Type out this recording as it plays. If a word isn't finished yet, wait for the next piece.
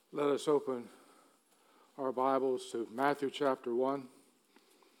Let us open our Bibles to Matthew chapter 1.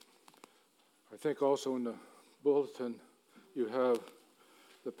 I think also in the bulletin you have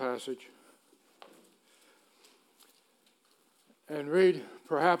the passage. And read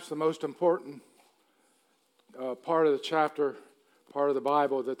perhaps the most important part of the chapter, part of the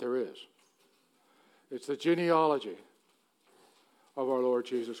Bible that there is. It's the genealogy of our Lord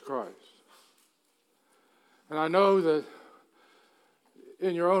Jesus Christ. And I know that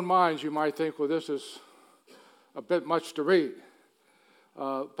in your own minds you might think, well, this is a bit much to read.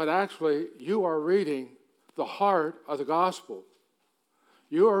 But actually, you are reading the heart of the gospel.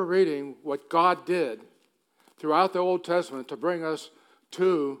 You are reading what God did throughout the Old Testament to bring us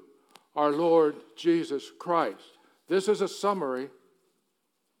to our Lord Jesus Christ. This is a summary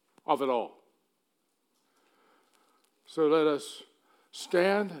of it all. So let us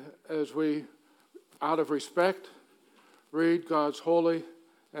stand as we, out of respect, read God's holy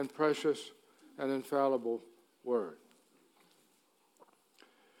and precious and infallible word.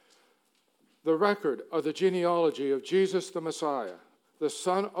 The record of the genealogy of Jesus the Messiah, the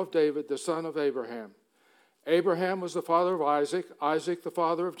son of David, the son of Abraham. Abraham was the father of Isaac, Isaac the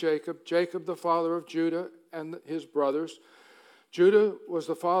father of Jacob, Jacob the father of Judah and his brothers. Judah was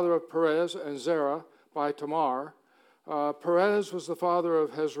the father of Perez and Zerah by Tamar. Perez was the father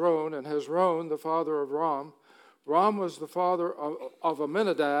of Hezron, and Hezron the father of Ram. Ram was the father of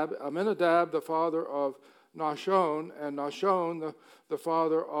Amminadab, Amminadab the father of Nahshon, and Nahshon the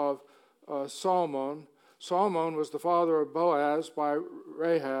father of Salmon. Salmon was the father of Boaz by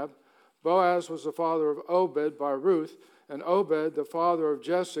Rahab. Boaz was the father of Obed by Ruth, and Obed the father of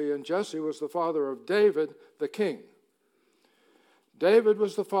Jesse, and Jesse was the father of David the king. David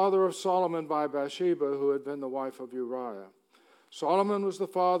was the father of Solomon by Bathsheba, who had been the wife of Uriah. Solomon was the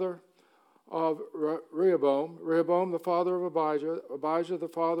father of Rehoboam, Rehoboam the father of Abijah, Abijah the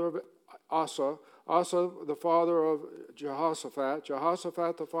father of Asa, Asa the father of Jehoshaphat,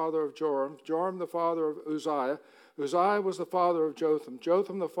 Jehoshaphat the father of Joram, Joram the father of Uzziah, Uzziah was the father of Jotham,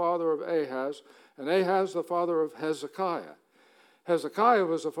 Jotham the father of Ahaz, and Ahaz the father of Hezekiah. Hezekiah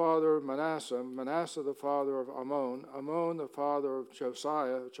was the father of Manasseh, Manasseh the father of Ammon, Ammon the father of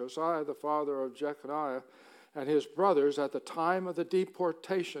Josiah, Josiah the father of Jeconiah, and his brothers at the time of the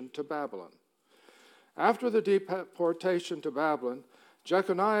deportation to Babylon. After the deportation to Babylon,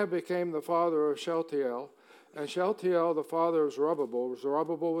 Jeconiah became the father of Shealtiel, and Shealtiel the father of Zerubbabel.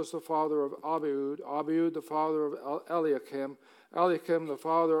 Zerubbabel was the father of Abiud, Abiud the father of Eliakim, Eliakim the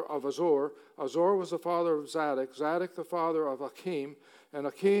father of Azor. Azor was the father of Zadok, Zadok the father of Akim, and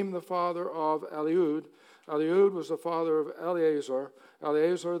Akim the father of Eliud. Eliud was the father of Eleazar,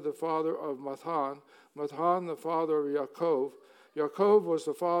 Eleazar the father of Matthan, Matthan the father of Yaakov. Yaakov was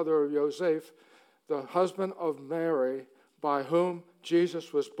the father of Joseph, the husband of Mary, by whom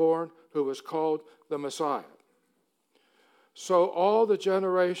Jesus was born, who was called the Messiah. So all the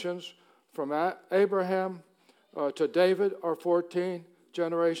generations from Abraham to David are 14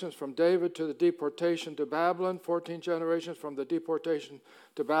 generations. From David to the deportation to Babylon, 14 generations. From the deportation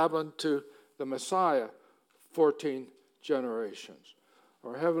to Babylon to the Messiah, 14 generations.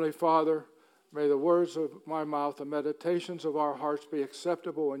 Our Heavenly Father, may the words of my mouth and meditations of our hearts be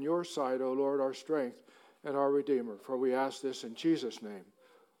acceptable in your sight, O Lord, our strength and our Redeemer. For we ask this in Jesus' name.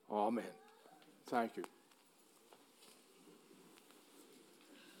 Amen. Thank you.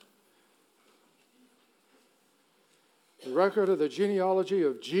 The record of the genealogy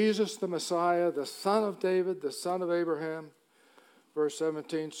of Jesus the Messiah, the son of David, the son of Abraham. Verse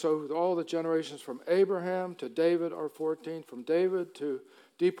 17, so all the generations from Abraham to David are 14, from David to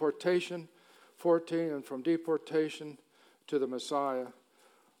deportation, 14, and from deportation to the Messiah,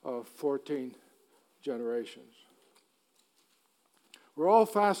 14 generations. We're all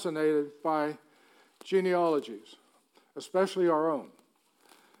fascinated by genealogies, especially our own.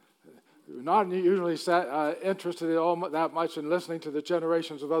 We're not usually interested that much in listening to the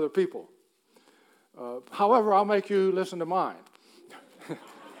generations of other people. However, I'll make you listen to mine.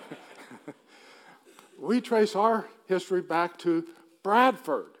 We trace our history back to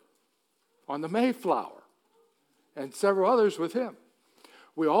Bradford on the Mayflower and several others with him.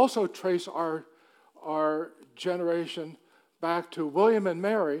 We also trace our generation back to William and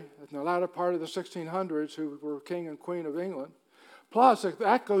Mary in the latter part of the 1600s, who were king and queen of England. Plus,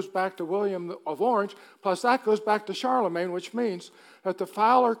 that goes back to William of Orange. Plus, that goes back to Charlemagne, which means that the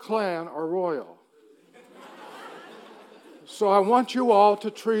Fowler clan are royal. So I want you all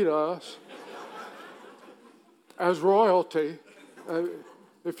to treat us as royalty,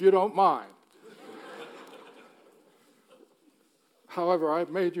 if you don't mind. However, I've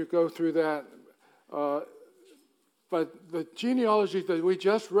made you go through that But the genealogy that we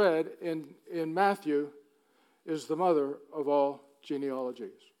just read in Matthew is the mother of all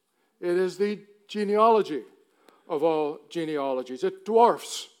genealogies. It is the genealogy of all genealogies. It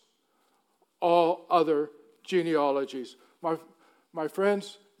dwarfs all other genealogies. My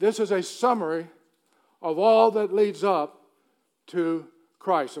friends, this is a summary of all that leads up to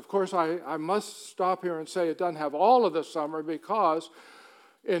Christ. Of course, I must stop here and say it doesn't have all of the summary, because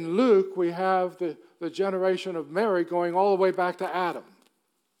in Luke we have the generation of Mary going all the way back to Adam.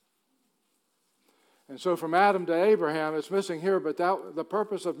 And so from Adam to Abraham, it's missing here, but the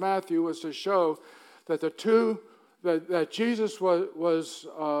purpose of Matthew was to show that that Jesus was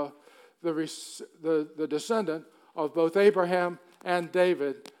the descendant of both Abraham and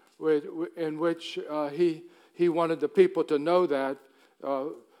David, in which he wanted the people to know that,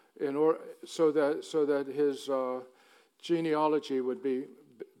 so that his genealogy would be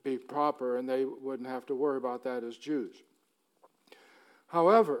proper, and they wouldn't have to worry about that as Jews.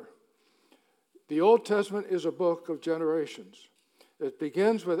 However, the Old Testament is a book of generations. It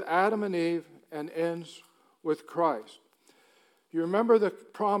begins with Adam and Eve and ends with Christ. You remember the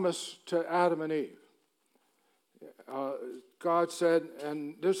promise to Adam and Eve. God said,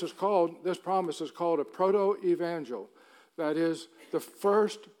 and this promise is called a proto-evangel. That is the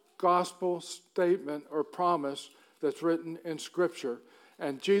first gospel statement or promise that's written in Scripture.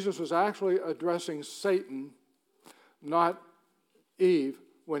 And Jesus was actually addressing Satan, not Eve,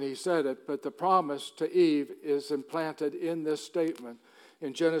 when he said it, but the promise to Eve is implanted in this statement.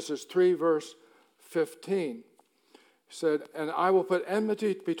 In Genesis 3, verse 15, he said, "And I will put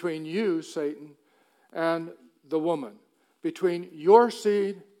enmity between you, Satan, and the woman, between your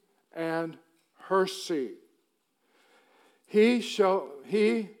seed and her seed. Her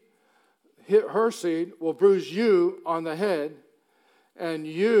seed will bruise you on the head, and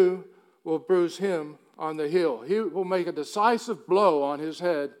you will bruise him on the heel." He will make a decisive blow on his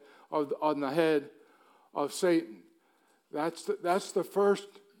head, on the head of Satan. That's the first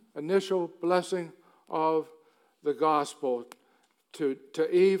initial blessing of the gospel to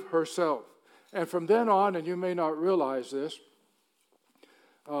Eve herself. And from then on, and you may not realize this,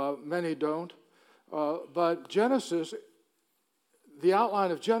 many don't, but Genesis, the outline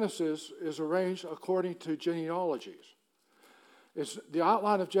of Genesis is arranged according to genealogies. The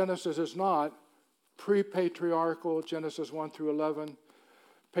outline of Genesis is not pre-patriarchal, Genesis 1 through 11,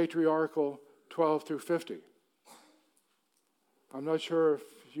 patriarchal 12 through 50. I'm not sure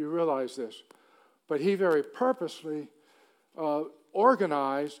if you realize this, but he very purposely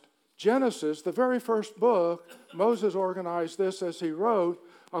organized Genesis, the very first book. Moses organized this as he wrote,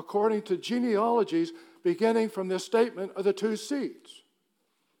 according to genealogies, beginning from this statement of the two seeds.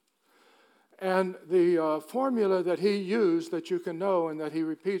 And the formula that he used, that you can know and that he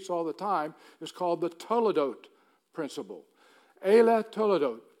repeats all the time, is called the Toledot principle. Ele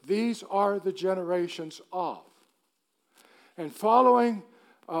Toledot. These are the generations of. And following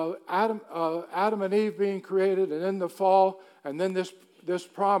Adam and Eve being created, and then the fall, and then this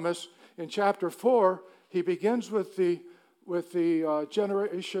promise in chapter 4, he begins with the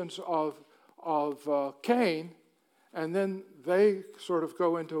generations of Cain, and then they sort of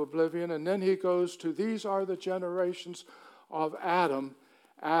go into oblivion, and then he goes to, these are the generations of Adam.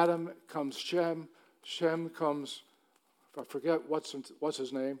 Adam comes Shem. Shem comes, I forget what's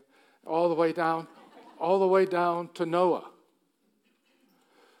his name, all the way down to Noah.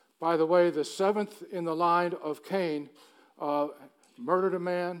 By the way, the seventh in the line of Cain murdered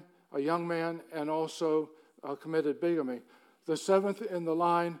a young man, and also committed bigamy. The seventh in the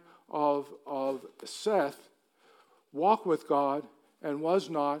line of Seth walked with God and was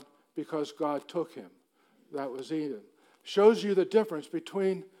not, because God took him. That was Eden. Shows you the difference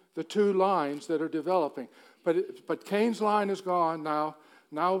between the two lines that are developing. But Cain's line is gone now.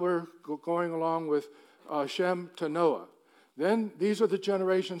 Now we're going along with Shem to Noah. Then these are the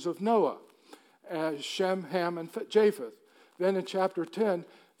generations of Noah, Shem, Ham, and Japheth. Then in chapter 10,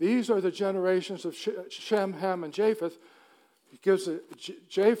 these are the generations of Shem, Ham, and Japheth. He gives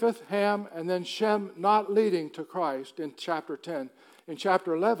Japheth, Ham, and then Shem not leading to Christ in chapter 10. In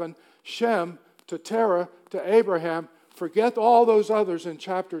chapter 11, Shem to Terah to Abraham. Forget all those others in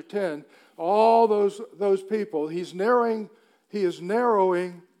chapter 10. All those people. He is narrowing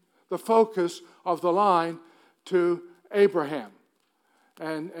the focus of the line to Abraham.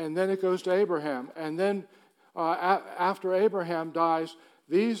 And then it goes to Abraham. And then after Abraham dies,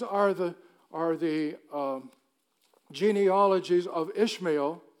 these are the genealogies of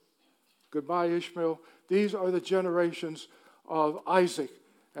Ishmael. Goodbye, Ishmael. These are the generations of Isaac.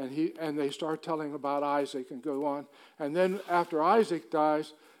 And they start telling about Isaac and go on. And then after Isaac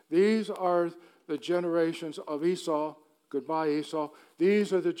dies, these are the generations of Esau. Goodbye, Esau.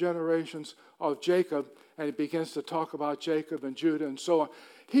 These are the generations of Jacob. And he begins to talk about Jacob and Judah and so on.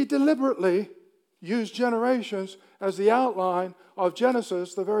 He deliberately used generations as the outline of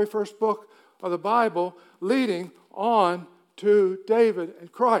Genesis, the very first book of the Bible, leading on to David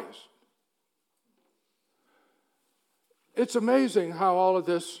and Christ. It's amazing how all of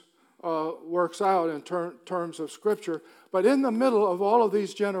this works out in terms of Scripture. But in the middle of all of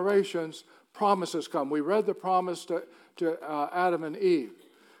these generations, promises come. We read the promise to Adam and Eve.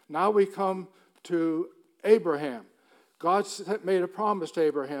 Now we come to Abraham. God made a promise to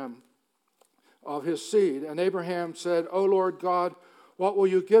Abraham of his seed. And Abraham said, "O Lord God, what will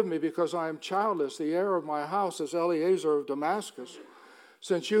you give me? Because I am childless. The heir of my house is Eliezer of Damascus.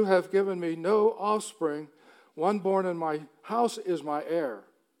 Since you have given me no offspring, one born in my house is my heir."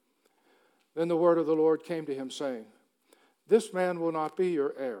 Then the word of the Lord came to him, saying, "This man will not be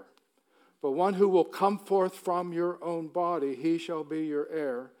your heir, but one who will come forth from your own body, he shall be your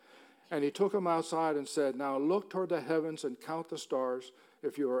heir." And he took him outside and said, "Now look toward the heavens and count the stars,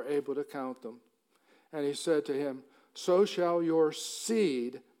 if you are able to count them." And he said to him, "So shall your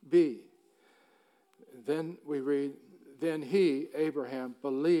seed be." Then we read, "Then he, Abraham,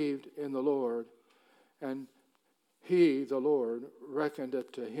 believed in the Lord, and he, the Lord, reckoned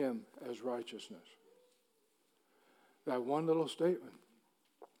it to him as righteousness." That one little statement,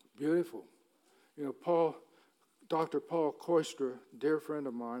 beautiful. You know, Dr. Paul Koistra, dear friend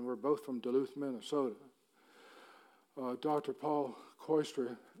of mine, we're both from Duluth, Minnesota. Dr. Paul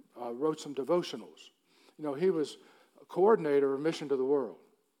Koistra wrote some devotionals. You know, he was a coordinator of Mission to the World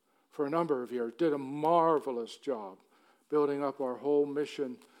for a number of years, did a marvelous job building up our whole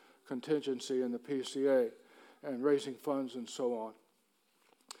mission contingency in the PCA and raising funds and so on.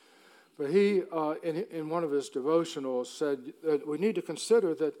 But he, in one of his devotionals, said that we need to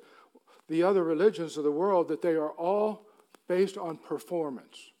consider that the other religions of the world, that they are all based on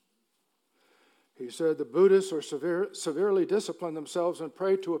performance. He said the Buddhists are severely discipline themselves and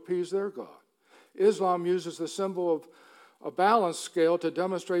pray to appease their God. Islam uses the symbol of a balance scale to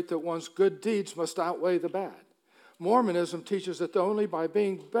demonstrate that one's good deeds must outweigh the bad. Mormonism teaches that only by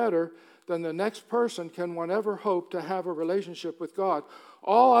being better than the next person can one ever hope to have a relationship with God.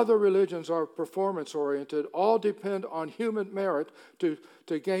 All other religions are performance-oriented. All depend on human merit to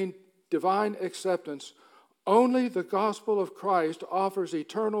gain divine acceptance. Only the gospel of Christ offers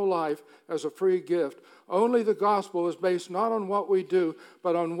eternal life as a free gift. Only the gospel is based not on what we do,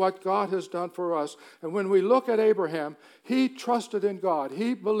 but on what God has done for us. And when we look at Abraham, he trusted in God.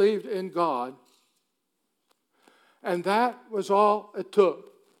 He believed in God. And that was all it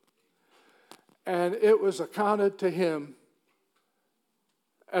took. And it was accounted to him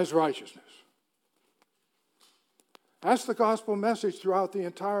as righteousness. That's the gospel message throughout the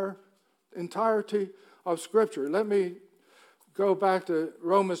entirety of Scripture. Let me go back to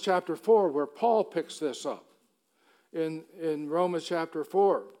Romans chapter 4, where Paul picks this up. In Romans chapter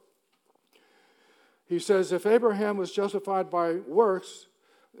 4, he says, if Abraham was justified by works,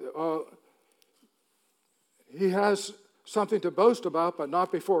 he has something to boast about, but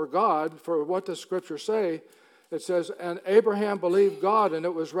not before God. For what does Scripture say? It says, and Abraham believed God, and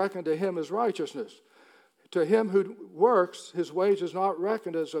it was reckoned to him as righteousness. To him who works, his wage is not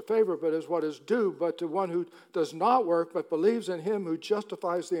reckoned as a favor, but as what is due. But to one who does not work, but believes in him who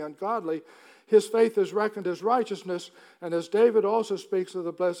justifies the ungodly, his faith is reckoned as righteousness. And as David also speaks of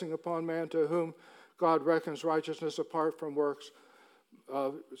the blessing upon man to whom God reckons righteousness apart from works.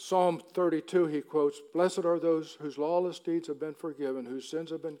 Psalm 32, he quotes, blessed are those whose lawless deeds have been forgiven, whose sins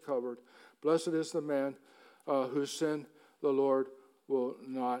have been covered. Blessed is the man whose sin the Lord will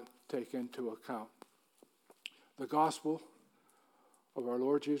not take into account. The gospel of our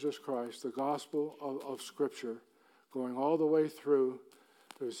Lord Jesus Christ, the gospel of Scripture, going all the way through,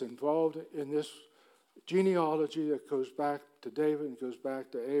 is involved in this genealogy that goes back to David and goes back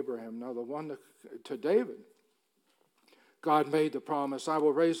to Abraham. Now, the one to David, God made the promise, I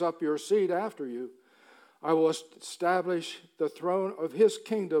will raise up your seed after you. I will establish the throne of his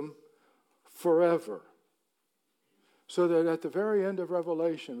kingdom forever. So that at the very end of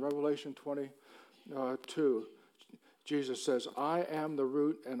Revelation 22, Jesus says, I am the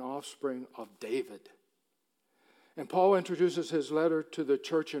root and offspring of David. And Paul introduces his letter to the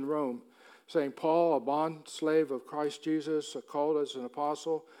church in Rome, saying, Paul, a bond slave of Christ Jesus, called as an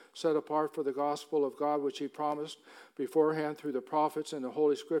apostle, set apart for the gospel of God, which he promised beforehand through the prophets in the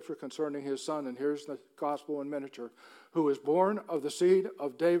Holy Scripture concerning his Son. And here's the gospel in miniature, who was born of the seed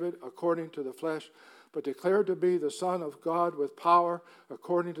of David according to the flesh, but declared to be the Son of God with power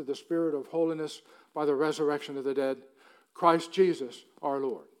according to the Spirit of holiness by the resurrection of the dead, Christ Jesus our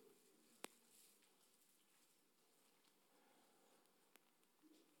Lord.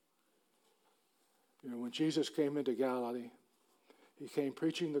 When Jesus came into Galilee, he came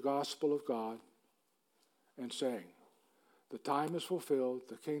preaching the gospel of God and saying, the time is fulfilled,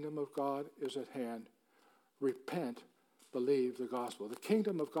 the kingdom of God is at hand. Repent, believe the gospel. The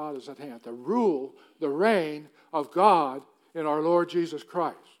kingdom of God is at hand. The rule, the reign of God in our Lord Jesus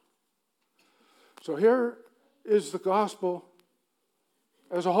Christ. So here is the gospel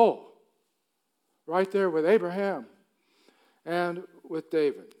as a whole, right there with Abraham and with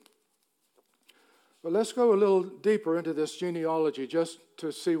David. But let's go a little deeper into this genealogy just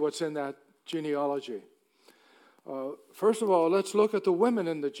to see what's in that genealogy. First of all, let's look at the women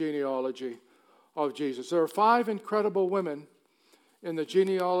in the genealogy of Jesus. There are 5 incredible women in the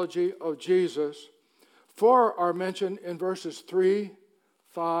genealogy of Jesus. 4 are mentioned in verses 3,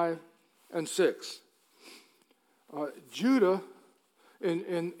 5, and 6. Judah,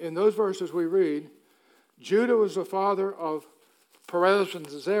 in those verses we read, Judah was the father of Perez and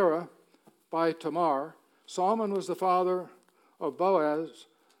Zerah by Tamar. Solomon was the father of Boaz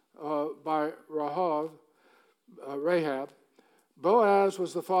by Rahab. Boaz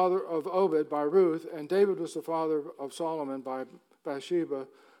was the father of Obed by Ruth, and David was the father of Solomon by Bathsheba,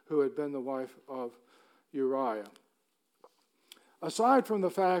 who had been the wife of Uriah. Aside from the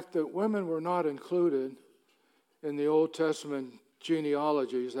fact that women were not included in the Old Testament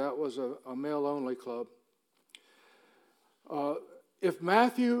genealogies, that was a male-only club. If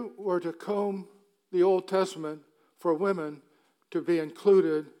Matthew were to comb the Old Testament for women to be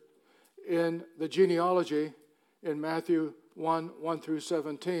included in the genealogy in Matthew 1 through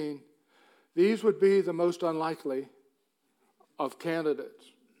 17, these would be the most unlikely of candidates.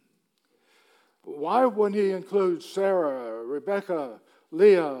 Why wouldn't he include Sarah, Rebecca,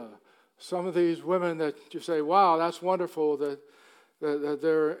 Leah, some of these women that you say, wow, that's wonderful that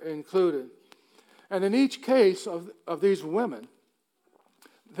they're included? And in each case of these women,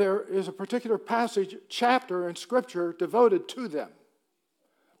 there is a particular passage, chapter in Scripture devoted to them,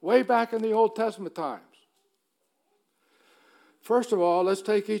 way back in the Old Testament times. First of all, let's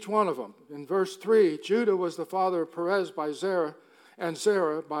take each one of them. In verse 3, Judah was the father of Perez by Zerah, and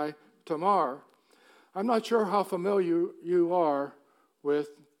Zerah by Tamar. I'm not sure how familiar you are with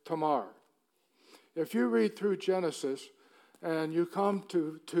Tamar. If you read through Genesis and you come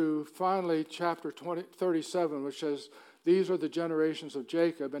to finally chapter 37, which says, these are the generations of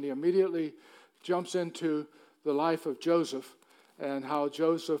Jacob, and he immediately jumps into the life of Joseph and how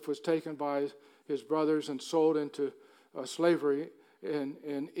Joseph was taken by his brothers and sold into slavery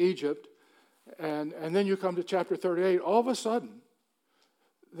in Egypt. And then you come to chapter 38. All of a sudden,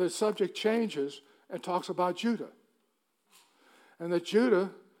 the subject changes and talks about Judah. And that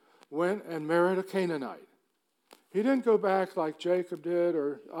Judah went and married a Canaanite. He didn't go back like Jacob did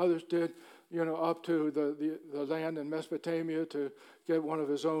or others did, up to the land in Mesopotamia to get one of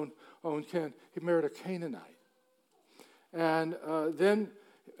his own kin. He married a Canaanite. And then,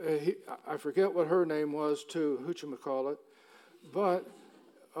 I forget what her name was too, whatchamacallit, but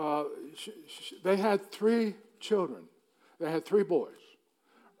they had 3 children. They had 3 boys,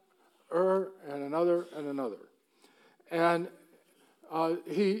 and another. And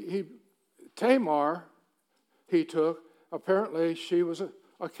Tamar, he took, apparently she was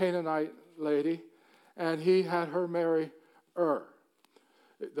a Canaanite lady, and he had her marry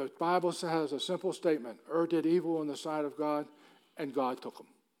The Bible has a simple statement. Did evil in the sight of God, and God took him.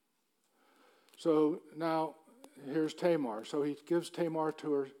 So now, here's Tamar. So he gives Tamar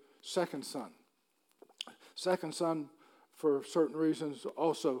to her second son. Second son, for certain reasons,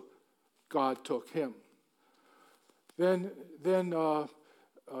 also God took him. Then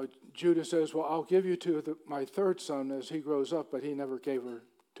Judah says, well, I'll give you to my third son as he grows up, but he never gave her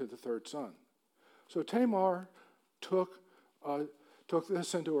to the third son. So Tamar took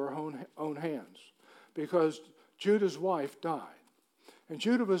this into her own hands because Judah's wife died. And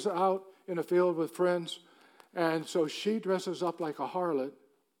Judah was out in a field with friends, and so she dresses up like a harlot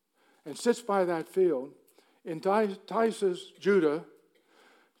and sits by that field, entices Judah.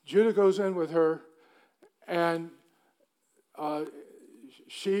 Judah goes in with her, and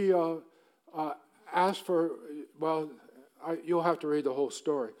she asked for, you'll have to read the whole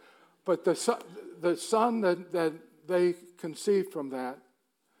story. But the son that they conceived from that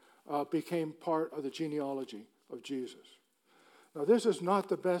became part of the genealogy of Jesus. Now, this is not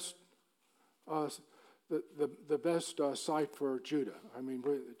the best the best site for Judah. I mean,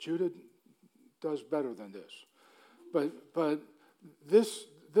 Judah does better than this. But this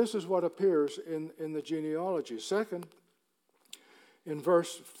is what appears in the genealogy. Second, in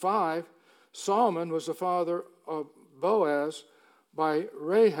verse 5, Solomon was the father of Boaz by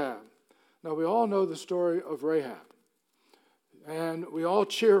Rahab. Now, we all know the story of Rahab. And we all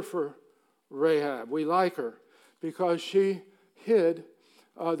cheer for Rahab. We like her because she hid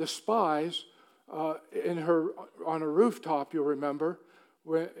the spies on a rooftop, you'll remember,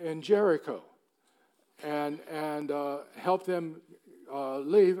 in Jericho, and helped them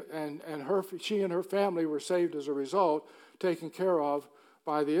leave. And she and her family were saved as a result, taken care of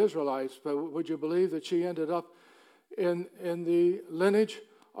by the Israelites. But would you believe that she ended up in the lineage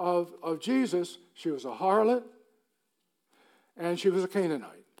of Jesus? She was a harlot, and she was a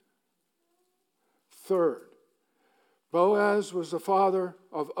Canaanite. Third, Boaz was the father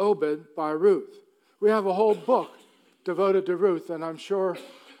of Obed by Ruth. We have a whole book devoted to Ruth, and I'm sure,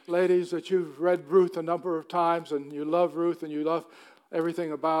 ladies, that you've read Ruth a number of times, and you love Ruth, and you love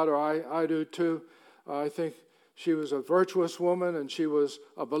everything about her. I do too. I think she was a virtuous woman, and she was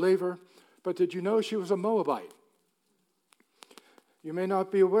a believer. But did you know she was a Moabite? You may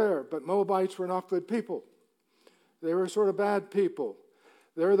not be aware, but Moabites were not good people. They were sort of bad people.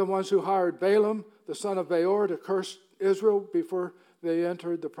 They're the ones who hired Balaam, the son of Beor, to curse Israel before they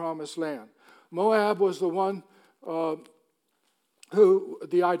entered the promised land. Moab was the one the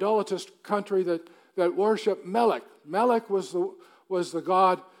idolatrous country that worshipped Melech. Melech was the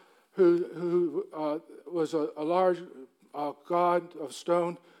god who was a large god of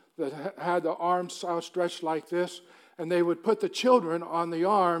stone that had the arms outstretched like this, and they would put the children on the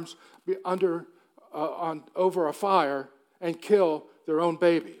arms over a fire and kill their own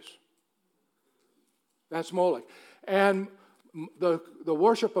babies. That's Molech. And the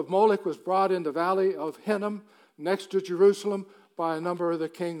worship of Molech was brought in the valley of Hinnom next to Jerusalem by a number of the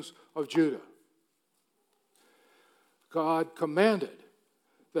kings of Judah. God commanded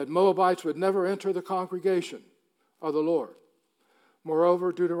that Moabites would never enter the congregation of the Lord.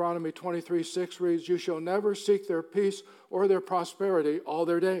 Moreover, Deuteronomy 23:6 reads, "You shall never seek their peace or their prosperity all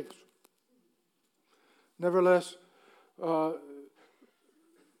their days." Nevertheless,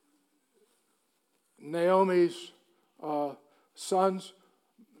 Naomi's sons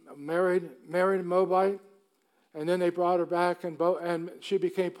married a Moabite, and then they brought her back, and she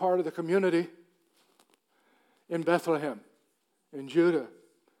became part of the community in Bethlehem, in Judah.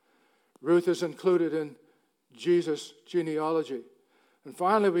 Ruth is included in Jesus' genealogy. And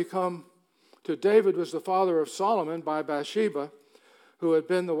finally, we come to David was the father of Solomon by Bathsheba, who had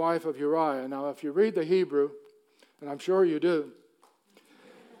been the wife of Uriah. Now, if you read the Hebrew, and I'm sure you do,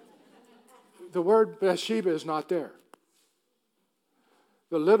 the word Bathsheba is not there.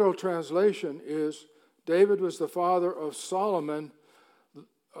 The literal translation is David was the father of Solomon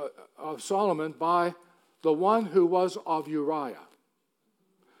by the one who was of Uriah.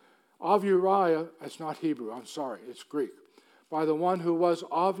 Of Uriah, it's not Hebrew, I'm sorry, it's Greek. By the one who was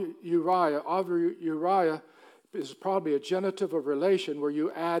of Uriah. Of Uriah is probably a genitive of relation where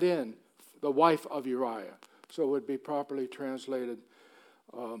you add in the wife of Uriah. So it would be properly translated.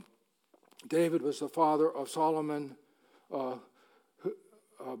 David was the father of Solomon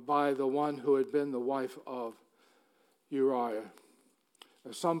by the one who had been the wife of Uriah.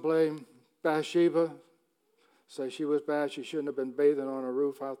 Some blame Bathsheba, say she was bad, she shouldn't have been bathing on a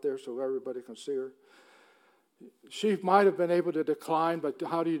roof out there so everybody can see her. She might have been able to decline, but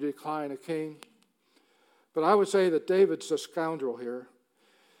how do you decline a king? But I would say that David's a scoundrel here.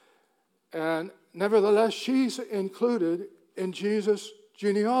 And nevertheless, she's included in Jesus'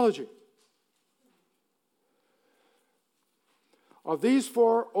 genealogy. Of these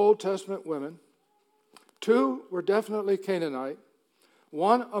 4 Old Testament women, 2 were definitely Canaanite,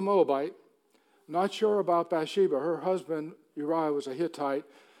 1 a Moabite. Not sure about Bathsheba. Her husband, Uriah, was a Hittite.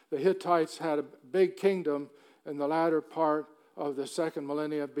 The Hittites had a big kingdom in the latter part of the 2nd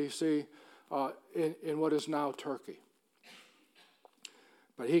millennia BC in what is now Turkey.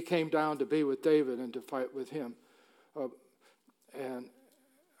 But he came down to be with David and to fight with him.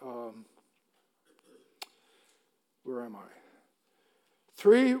 Where am I?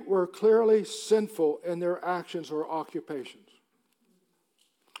 3 were clearly sinful in their actions or occupations.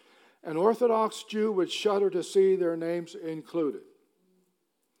 An Orthodox Jew would shudder to see their names included.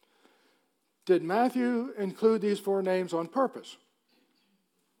 Did Matthew include these 4 names on purpose?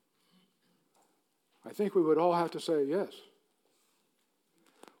 I think we would all have to say yes.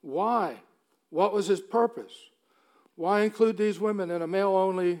 Why? What was his purpose? Why include these women in a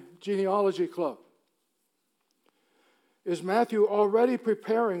male-only genealogy club? Is Matthew already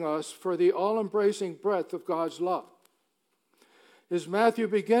preparing us for the all-embracing breadth of God's love? Is Matthew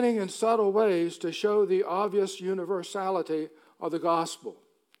beginning in subtle ways to show the obvious universality of the gospel?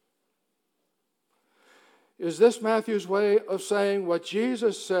 Is this Matthew's way of saying what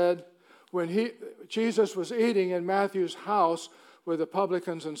Jesus said when Jesus was eating in Matthew's house with the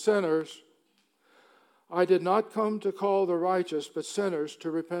publicans and sinners? I did not come to call the righteous, but sinners to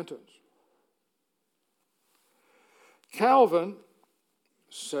repentance. Calvin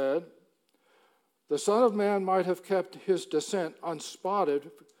said, the Son of Man might have kept his descent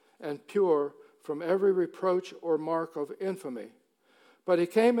unspotted and pure from every reproach or mark of infamy. But he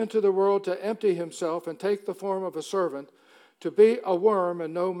came into the world to empty himself and take the form of a servant, to be a worm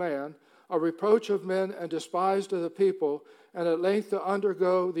and no man, a reproach of men and despised of the people, and at length to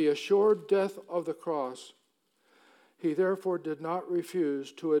undergo the assured death of the cross. He therefore did not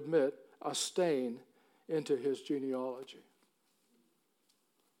refuse to admit a stain into his genealogy.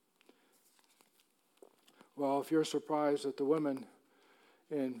 Well, if you're surprised at the women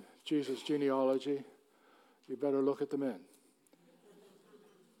in Jesus' genealogy, you better look at the men.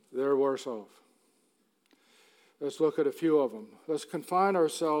 They're worse off. Let's look at a few of them. Let's confine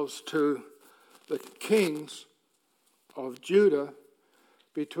ourselves to the kings of Judah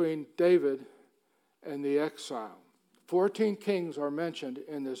between David and the exile. 14 kings are mentioned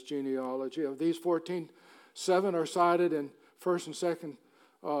in this genealogy. Of these 14, 7 are cited in 1st and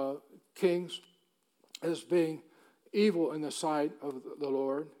 2nd Kings as being evil in the sight of the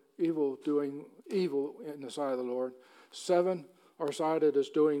Lord, doing evil in the sight of the Lord. 7 are cited as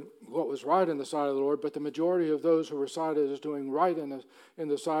doing what was right in the sight of the Lord, but the majority of those who were cited as doing right in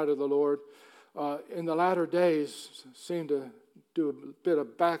the sight of the Lord in the latter days seem to do a bit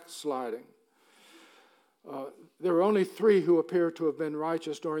of backsliding. There were only 3 who appear to have been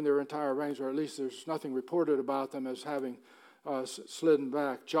righteous during their entire reigns, or at least there's nothing reported about them as having slidden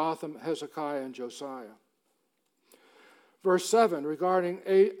back: Jotham, Hezekiah, and Josiah. Verse 7, regarding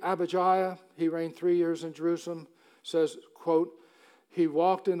Abijah, he reigned 3 years in Jerusalem, says, quote, he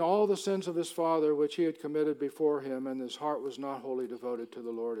walked in all the sins of his father, which he had committed before him, and his heart was not wholly devoted to the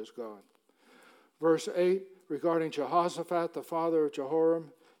Lord his God. Verse 8, regarding Jehoshaphat, the father of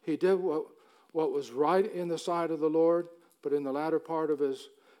Jehoram, he did what was right in the sight of the Lord, but in the latter part of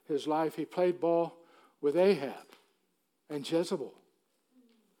his life, he played ball with Ahab and Jezebel,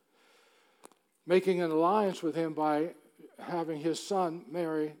 making an alliance with him by having his son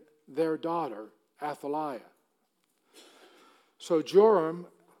marry their daughter, Athaliah. So Joram,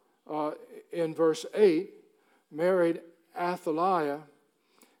 in verse 8, married Athaliah.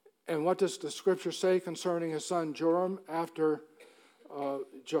 And what does the scripture say concerning his son Joram after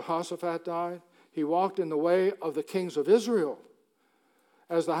Jehoshaphat died? He walked in the way of the kings of Israel,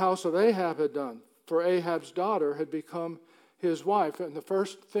 as the house of Ahab had done. For Ahab's daughter had become his wife. And the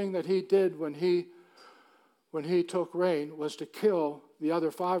first thing that he did when he took reign was to kill the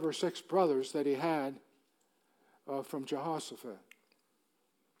other 5 or 6 brothers that he had from Jehoshaphat.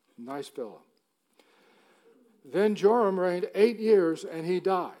 Nice fellow. Then Joram reigned 8 years and he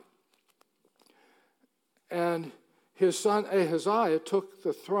died. And his son Ahaziah took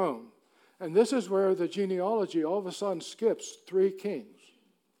the throne. And this is where the genealogy all of a sudden skips 3 kings.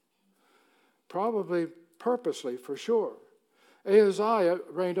 Probably purposely, for sure. Ahaziah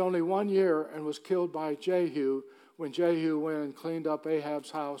reigned only 1 year and was killed by Jehu when Jehu went and cleaned up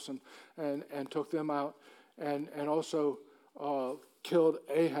Ahab's house and took them out and also killed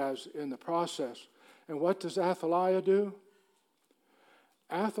Ahaz in the process. And what does Athaliah do?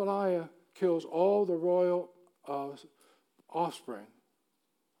 Athaliah kills all the royal offspring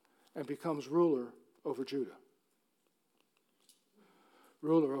and becomes ruler over Judah.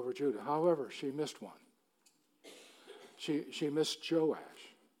 Ruler over Judah. However, she missed one. She missed Joash,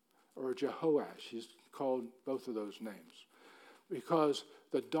 or Jehoash. He's called both of those names. Because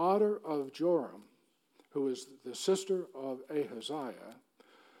the daughter of Joram, who is the sister of Ahaziah,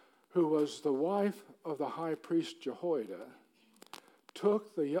 who was the wife of the high priest Jehoiada,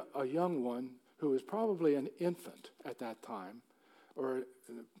 took a young one who was probably an infant at that time, or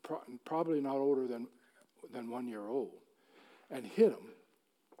probably not older than 1 year old, and hid him.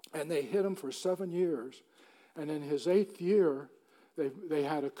 And they hid him for 7 years. And in his 8th year, they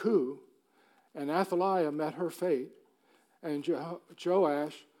had a coup, and Athaliah met her fate, and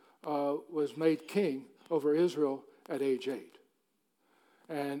Joash was made king over Israel at age 8.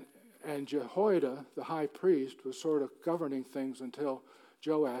 And Jehoiada, the high priest, was sort of governing things until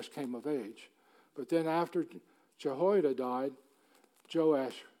Joash came of age. But then after Jehoiada died,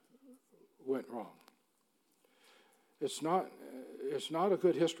 Joash went wrong. It's not a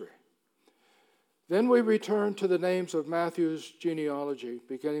good history. Then we return to the names of Matthew's genealogy,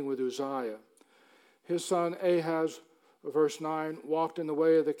 beginning with Uzziah. His son Ahaz, verse 9, walked in the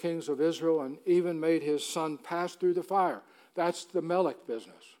way of the kings of Israel and even made his son pass through the fire. That's the Melech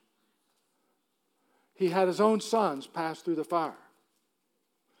business. He had his own sons pass through the fire.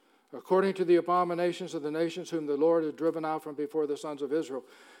 According to the abominations of the nations whom the Lord had driven out from before the sons of Israel.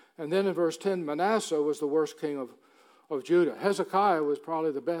 And then in verse 10, Manasseh was the worst king of Judah. Hezekiah was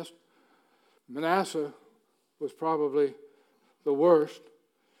probably the best. Manasseh was probably the worst.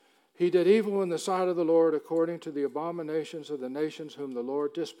 He did evil in the sight of the Lord according to the abominations of the nations whom the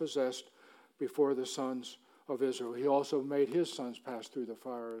Lord dispossessed before the sons of Israel. He also made his sons pass through the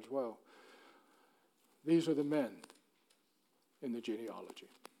fire as well. These are the men in the genealogy.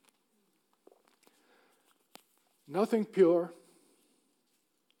 Nothing pure,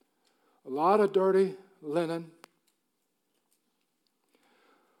 a lot of dirty linen.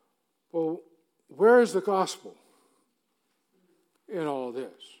 Well, where is the gospel in all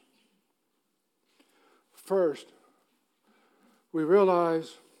this? First, we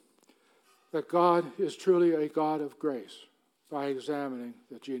realize that God is truly a God of grace by examining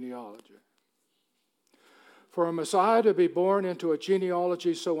the genealogy. For a Messiah to be born into a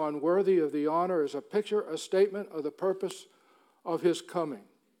genealogy so unworthy of the honor is a picture, a statement of the purpose of his coming.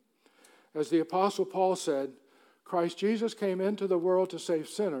 As the Apostle Paul said, Christ Jesus came into the world to save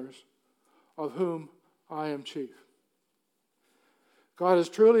sinners, of whom I am chief. God is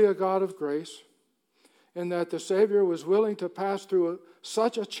truly a God of grace, in that the Savior was willing to pass through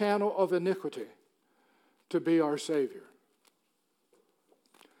such a channel of iniquity to be our Savior.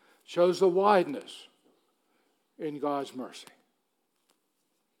 Shows the wideness in God's mercy.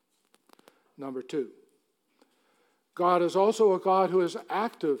 Number two, God is also a God who is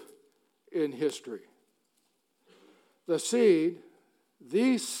active in history. The seed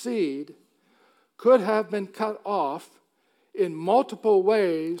could have been cut off in multiple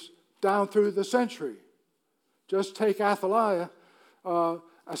ways down through the century. Just take Athaliah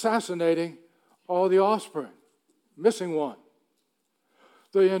assassinating all the offspring, missing one.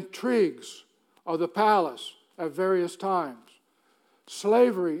 The intrigues of the palace at various times.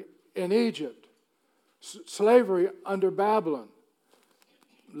 Slavery in Egypt. Slavery under Babylon.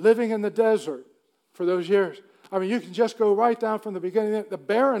 Living in the desert for those years. I mean, you can just go right down from the beginning. The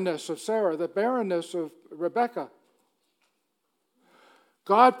barrenness of Sarah, the barrenness of Rebekah.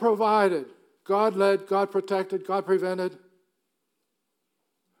 God provided, God led, God protected, God prevented.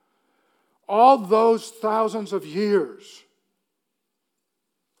 All those thousands of years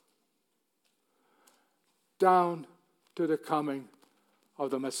down to the coming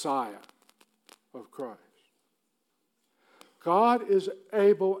of the Messiah of Christ. God is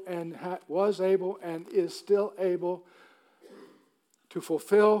able and was able and is still able to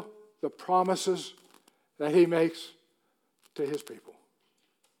fulfill the promises that he makes to his people.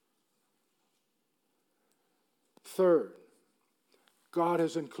 Third, God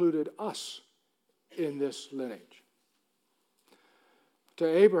has included us in this lineage. To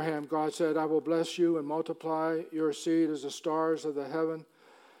Abraham, God said, I will bless you and multiply your seed as the stars of the heaven,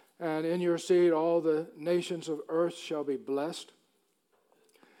 and in your seed all the nations of earth shall be blessed.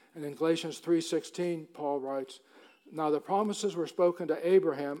 And in Galatians 3:16, Paul writes, now the promises were spoken to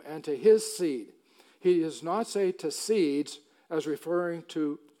Abraham and to his seed. He does not say to seeds as referring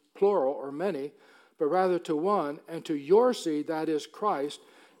to plural or many, but rather to one, and to your seed, that is Christ.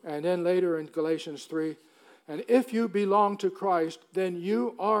 And then later in Galatians 3, and if you belong to Christ, then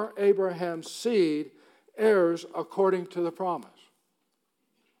you are Abraham's seed, heirs according to the promise.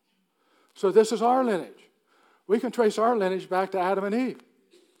 So this is our lineage. We can trace our lineage back to Adam and Eve,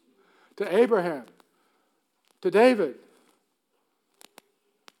 to Abraham, to David,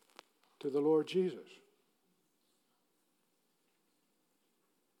 to the Lord Jesus.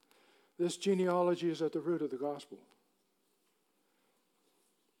 This genealogy is at the root of the gospel.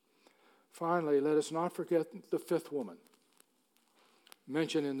 Finally, let us not forget the fifth woman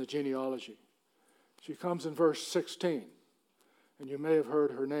mentioned in the genealogy. She comes in verse 16, and you may have heard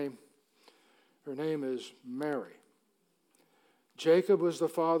her name. Her name is Mary. Jacob was the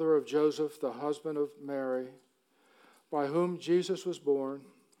father of Joseph, the husband of Mary, by whom Jesus was born,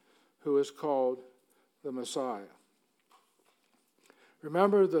 who is called the Messiah.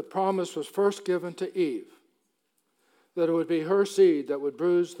 Remember, the promise was first given to Eve, that it would be her seed that would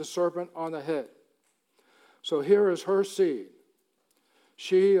bruise the serpent on the head. So here is her seed.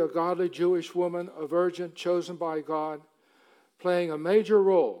 She, a godly Jewish woman, a virgin chosen by God, playing a major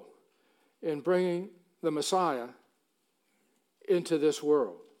role in bringing the Messiah into this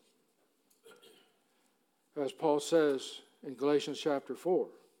world. As Paul says in Galatians chapter 4,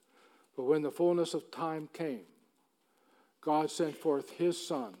 but when the fullness of time came, God sent forth his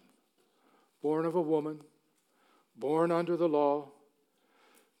Son, born of a woman, born under the law,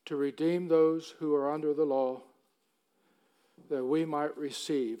 to redeem those who are under the law, that we might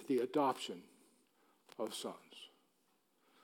receive the adoption of sons.